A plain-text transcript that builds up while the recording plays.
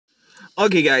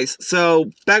Okay guys,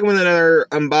 so back with another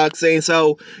unboxing.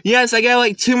 So yes, I got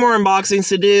like 2 more unboxings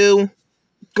to do.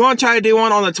 Gonna try to do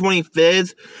one on the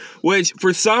 25th, which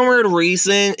for some weird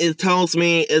reason it tells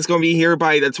me it's gonna be here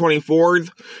by the 24th,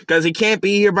 because it can't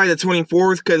be here by the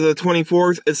 24th because the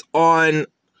 24th is on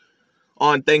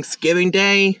Thanksgiving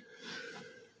Day.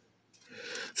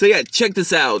 So yeah, check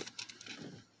this out.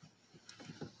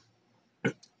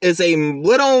 It's a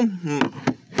little,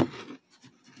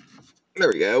 there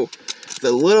we go. It's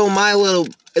a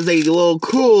little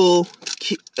cool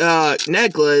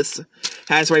necklace.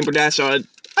 Has Rainbow Dash on it.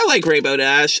 I like Rainbow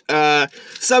Dash.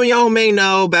 Some of y'all may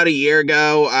know about a year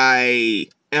ago, I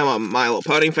am a My Little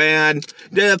Pony fan.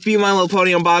 Did a few My Little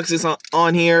Pony unboxings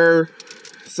on here.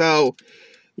 So,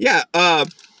 yeah,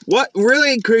 what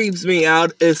really creeps me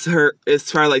out is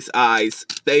Twilight's eyes.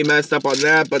 They messed up on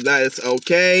that, but that is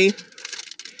okay.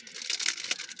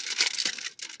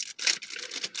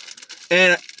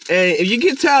 And if you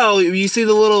can tell, if you see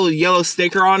the little yellow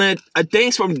sticker on it, I think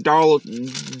it's from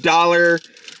Dollar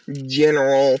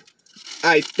General.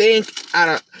 I'm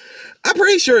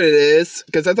pretty sure it is,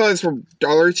 because I thought it was from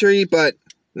Dollar Tree, but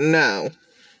no.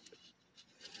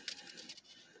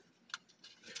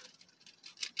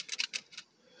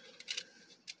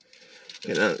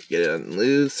 Get it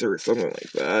loose or something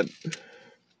like that.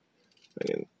 I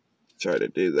can try to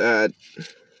do that.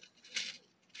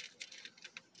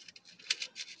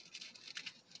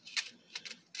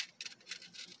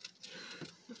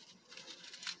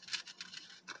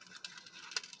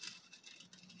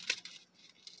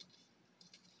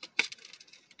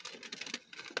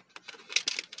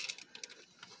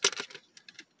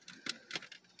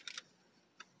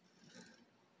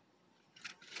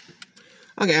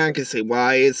 Okay, I can see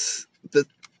why it's the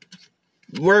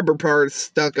rubber part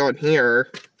stuck on here.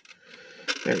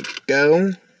 There we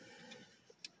go.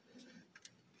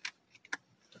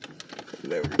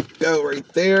 There we go, right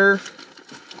there.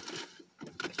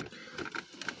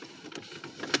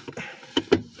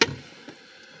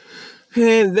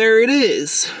 And there it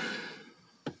is.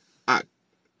 And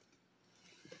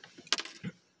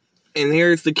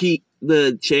here's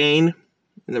the chain,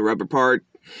 and the rubber part.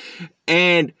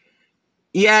 And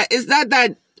yeah, it's not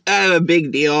that a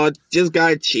big deal. Just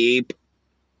got it cheap.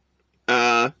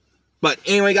 But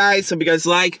anyway, guys, hope you guys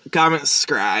like, comment,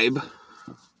 subscribe.